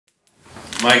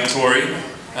Mike Torrey.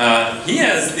 He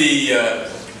has the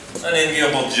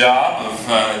unenviable job of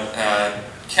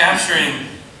capturing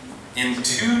in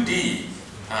 2D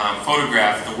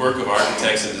photograph the work of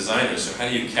architects and designers. So how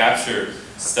do you capture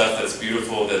stuff that's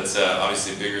beautiful, that's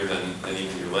obviously bigger than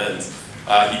even your lens?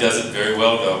 He does it very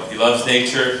well though. He loves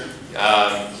nature.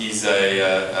 He's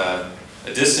a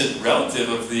distant relative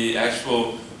of the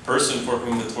actual person for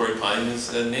whom the Torrey pine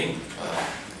is named.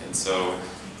 And so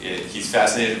he's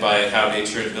fascinated by how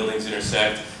nature and buildings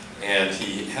intersect, and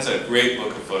he has a great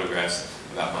book of photographs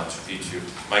about Machu Picchu.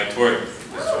 Mike Torrey.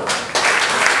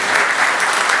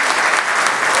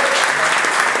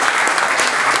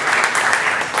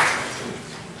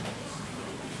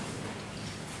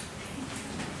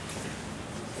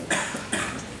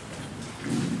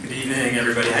 Good evening,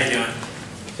 everybody. How you doing?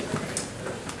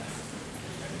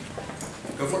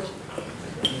 Go for it.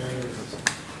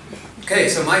 Okay,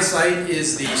 so my site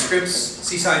is the Scripps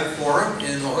Seaside Forum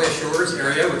in La Jolla Shores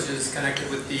area, which is connected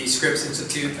with the Scripps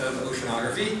Institute of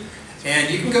Oceanography. And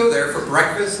you can go there for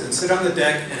breakfast and sit on the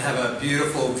deck and have a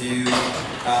beautiful view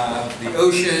of the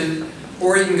ocean,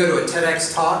 or you can go to a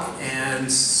TEDx talk and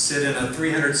sit in a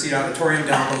 300-seat auditorium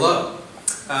down below.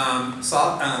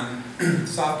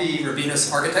 Sophie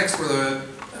Rabinas Architects were the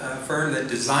firm that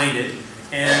designed it,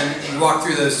 and you walk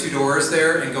through those two doors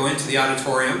there and go into the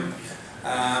auditorium.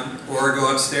 Or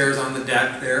go upstairs on the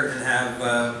deck there and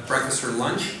have breakfast or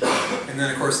lunch. And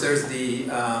then of course there's the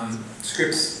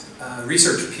Scripps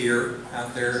Research Pier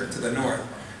out there to the north.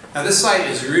 Now this site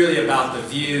is really about the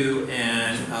view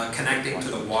and connecting to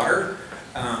the water.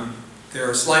 There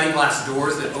are sliding glass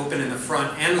doors that open in the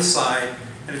front and the side,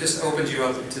 and it just opens you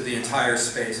up to the entire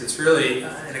space. It's really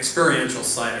an experiential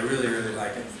site. I really, really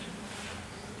like it.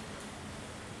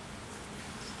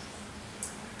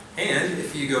 And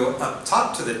if you go up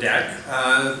top to the deck,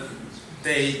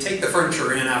 they take the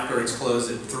furniture in after it's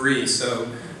closed at 3, so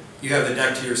you have the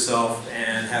deck to yourself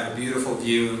and have a beautiful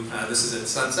view. This is at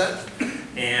sunset,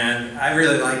 and I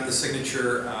really like the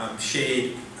signature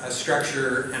shade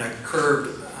structure and a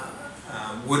curved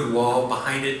wood wall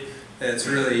behind it. That's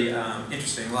really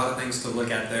interesting. A lot of things to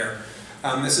look at there.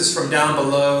 This is from down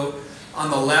below. On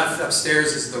the left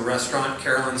upstairs is the restaurant,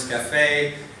 Carolyn's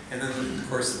Cafe. And then, of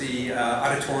course, the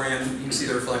auditorium, you can see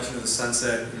the reflection of the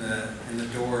sunset in the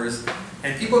doors.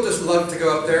 And people just love to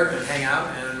go up there and hang out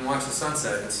and watch the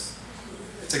sunset.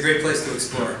 It's a great place to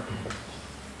explore.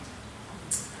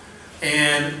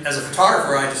 And as a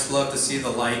photographer, I just love to see the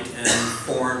light and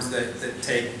forms that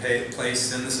take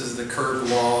place. And this is the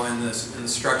curved wall and the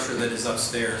structure that is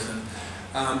upstairs. And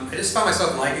I just found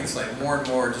myself liking this site more and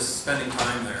more, just spending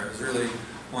time there. It was really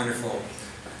wonderful.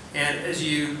 And as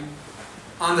you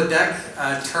on the deck,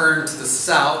 turn to the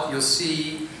south, you'll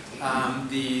see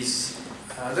these,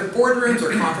 they're boardrooms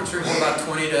or conference rooms, about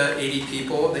 20 to 80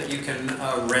 people that you can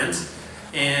rent.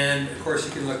 And of course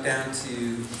you can look down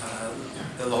to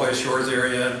the La Jolla Shores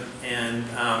area, and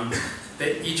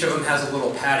each of them has a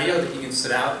little patio that you can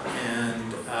sit out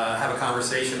and have a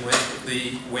conversation with if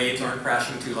the waves aren't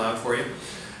crashing too loud for you.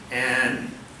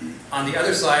 And on the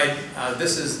other side,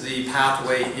 this is the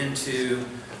pathway into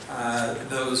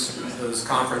those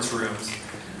conference rooms,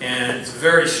 and it's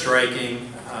very striking.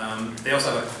 They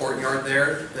also have a courtyard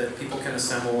there that people can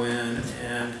assemble in,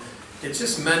 and it's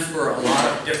just meant for a lot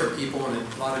of different people in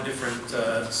a lot of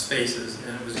different spaces,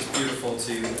 and it was just beautiful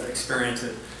to experience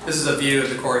it. This is a view of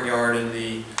the courtyard and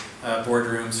the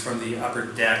boardrooms from the upper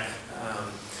deck,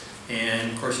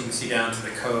 and of course you can see down to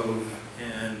the cove,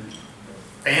 and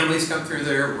families come through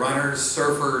there, runners,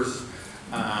 surfers,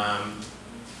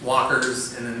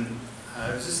 walkers, and then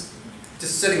just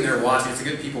sitting there watching. It's a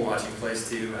good people watching place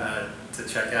to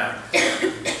check out.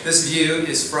 This view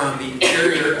is from the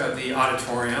interior of the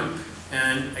auditorium,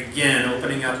 and again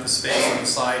opening up the space on the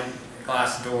side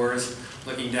glass doors,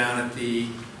 looking down at the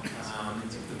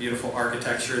beautiful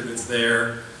architecture that's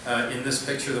there. In this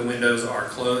picture the windows are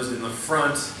closed in the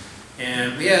front,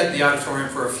 and we had the auditorium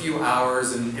for a few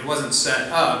hours and it wasn't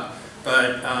set up,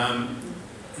 but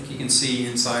I think you can see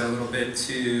inside a little bit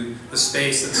to the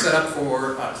space that's set up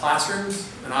for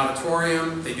classrooms, an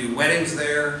auditorium. They do weddings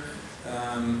there,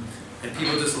 and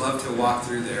people just love to walk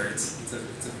through there. It's a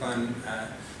fun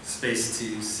space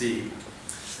to see.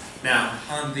 Now,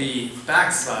 on the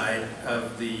back side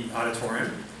of the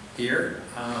auditorium here,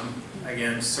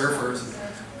 again, surfers,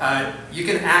 you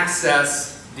can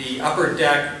access the upper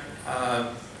deck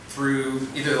through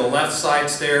either the left side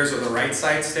stairs or the right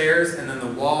side stairs, and then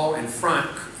the wall in front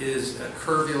is a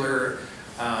curvular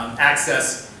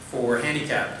access for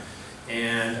handicap.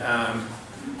 And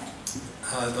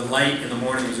the light in the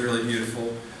morning was really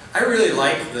beautiful. I really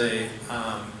like the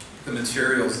the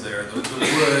materials there, the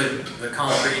wood, the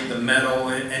concrete, the metal,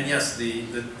 and yes, the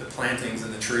plantings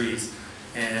and the trees.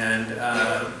 And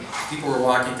people were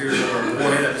walking through, there was a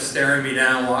boy that was staring me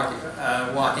down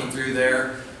walking through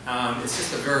there. It's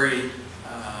just a very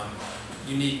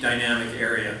unique, dynamic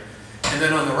area. And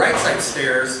then on the right side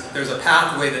stairs, there's a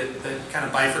pathway that kind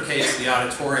of bifurcates the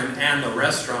auditorium and the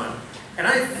restaurant. And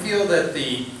I feel that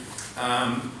the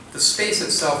space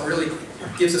itself really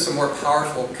gives us a more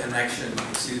powerful connection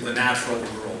to the natural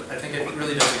world. I think it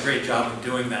really does a great job of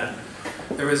doing that.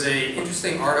 There was an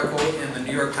interesting article in the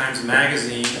New York Times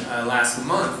Magazine last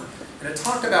month, and it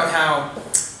talked about how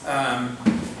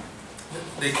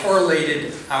they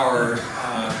correlated our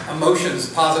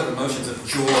emotions, positive emotions of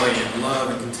joy and love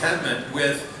and contentment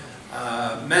with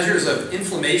measures of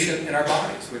inflammation in our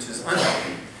bodies, which is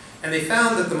unhealthy. And they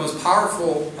found that the most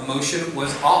powerful emotion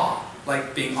was awe,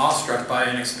 like being awestruck by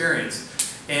an experience.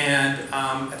 And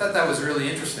I thought that was really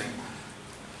interesting.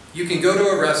 You can go to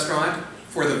a restaurant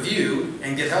for the view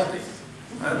and get healthy.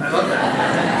 I love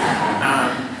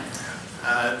that.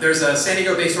 There's a San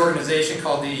Diego-based organization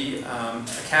called the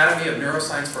Academy of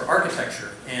Neuroscience for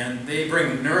Architecture, and they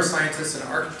bring neuroscientists and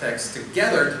architects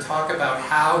together to talk about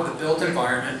how the built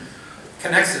environment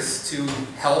connects us to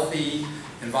healthy,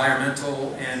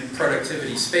 environmental, and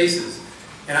productivity spaces.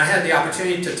 And I had the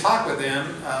opportunity to talk with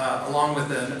them, along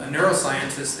with a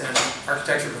neuroscientist and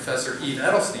architecture professor, Eve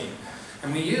Edelstein.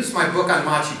 And we used my book on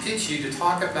Machu Picchu to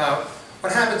talk about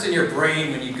what happens in your brain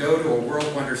when you go to a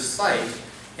World Wonder site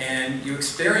and you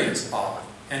experience awe.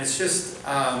 And it's just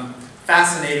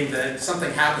fascinating that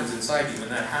something happens inside you when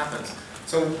that happens.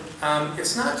 So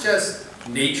it's not just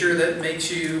nature that makes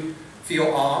you feel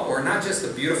awe, or not just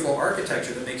the beautiful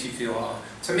architecture that makes you feel awe.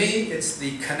 To me, it's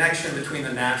the connection between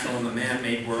the natural and the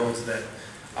man-made worlds that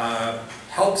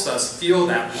helps us feel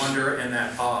that wonder and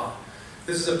that awe.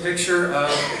 This is a picture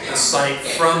of the site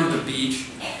from the beach.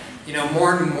 You know,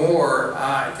 more and more,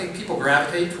 I think people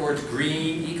gravitate towards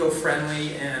green,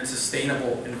 eco-friendly, and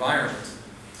sustainable environments.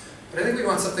 But I think we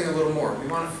want something a little more. We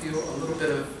want to feel a little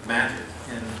bit of magic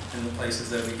in the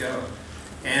places that we go.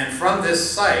 And from this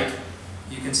site,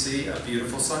 you can see a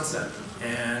beautiful sunset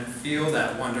and feel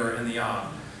that wonder and the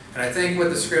awe. And I think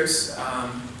what the Scripps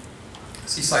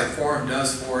Seaside Forum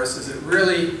does for us is it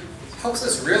really helps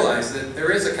us realize that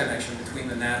there is a connection between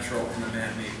the natural and the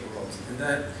man-made worlds, and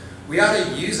that we ought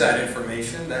to use that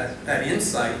information, that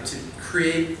insight, to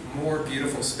create more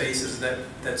beautiful spaces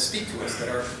that speak to us, that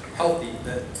are healthy,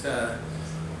 that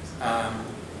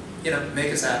you know,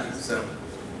 make us happy. So,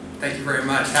 thank you very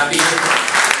much. Happy New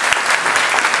Year.